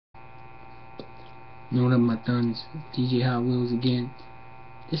Knowing up my thuns, DJ Hot Wheels again.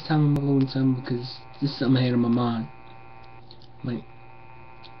 This time I'm uploading something because this is something I had on my mind. Like,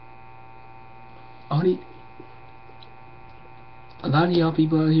 a lot of y'all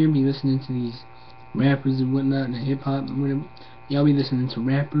people out here be listening to these rappers and whatnot, and hip hop and whatever. Y'all be listening to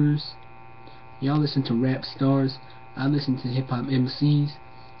rappers. Y'all listen to rap stars. I listen to hip hop MCs.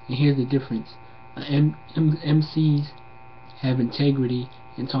 And here's the difference. MCs have integrity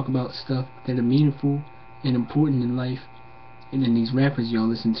and talk about stuff that are meaningful and important in life. And then these rappers y'all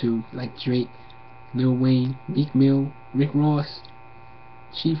listen to, like Drake, Lil Wayne, Meek Mill, Rick Ross,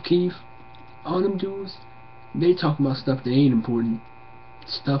 Chief Keef, all them dudes, they talk about stuff that ain't important.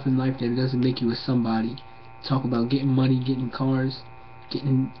 Stuff in life that doesn't make you a somebody. Talk about getting money, getting cars,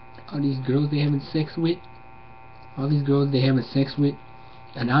 getting all these girls they having sex with. All these girls they having sex with.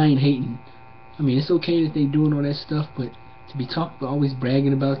 And I ain't hating. I mean, it's okay that they doing all that stuff, but to be talking about, always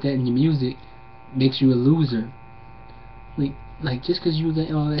bragging about that in your music, makes you a loser. Like just because you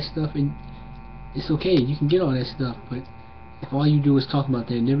let all that stuff, and it's okay, you can get all that stuff, but if all you do is talk about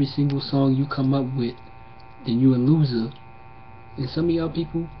that in every single song you come up with, then you a loser. And some of y'all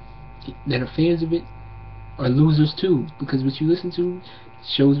people that are fans of it are losers too, because what you listen to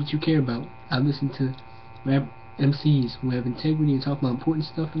shows what you care about. I listen to rap MCs who have integrity and talk about important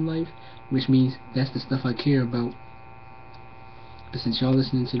stuff in life, which means that's the stuff I care about. But since y'all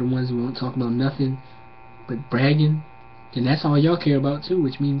listening to the ones who won't talk about nothing but bragging, then that's all y'all care about too,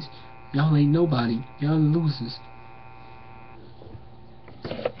 which means y'all ain't nobody. Y'all losers.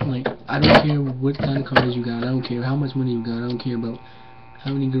 Like, I don't care what kind of cars you got, I don't care how much money you got, I don't care about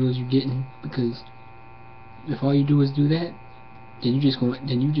how many girls you getting, because if all you do is do that, then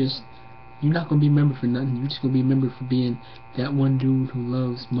you're not gonna be remembered for nothing. You're just gonna be remembered for being that one dude who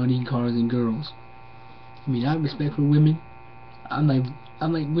loves money, cars, and girls. I mean, I have respect for women. I like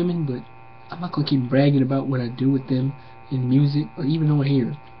women, but I'm not gonna keep bragging about what I do with them in music or even on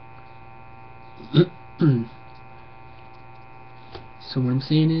here. So what I'm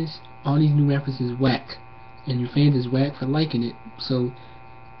saying is, all these new rappers is whack, and your fans is whack for liking it. So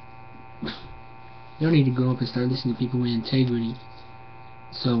y'all need to grow up and start listening to people with integrity.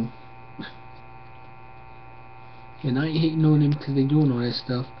 So, and I ain't hating on them because they doing all that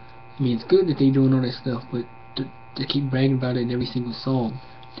stuff. I mean, it's good that they doing all that stuff, but to keep bragging about it in every single song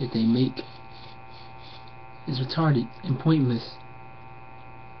that they make is retarded and pointless.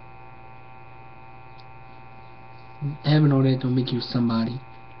 Having all that don't make you somebody.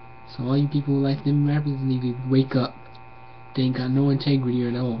 So all you people who like them rappers need to wake up. They ain't got no integrity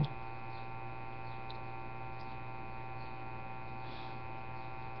at all.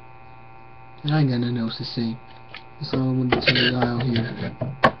 And I ain't got nothing else to say. That's all I wanted to tell y'all out here.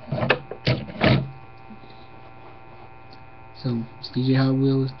 So, it's DJ Hot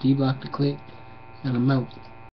Wheels, D Block the Click, and I'm out.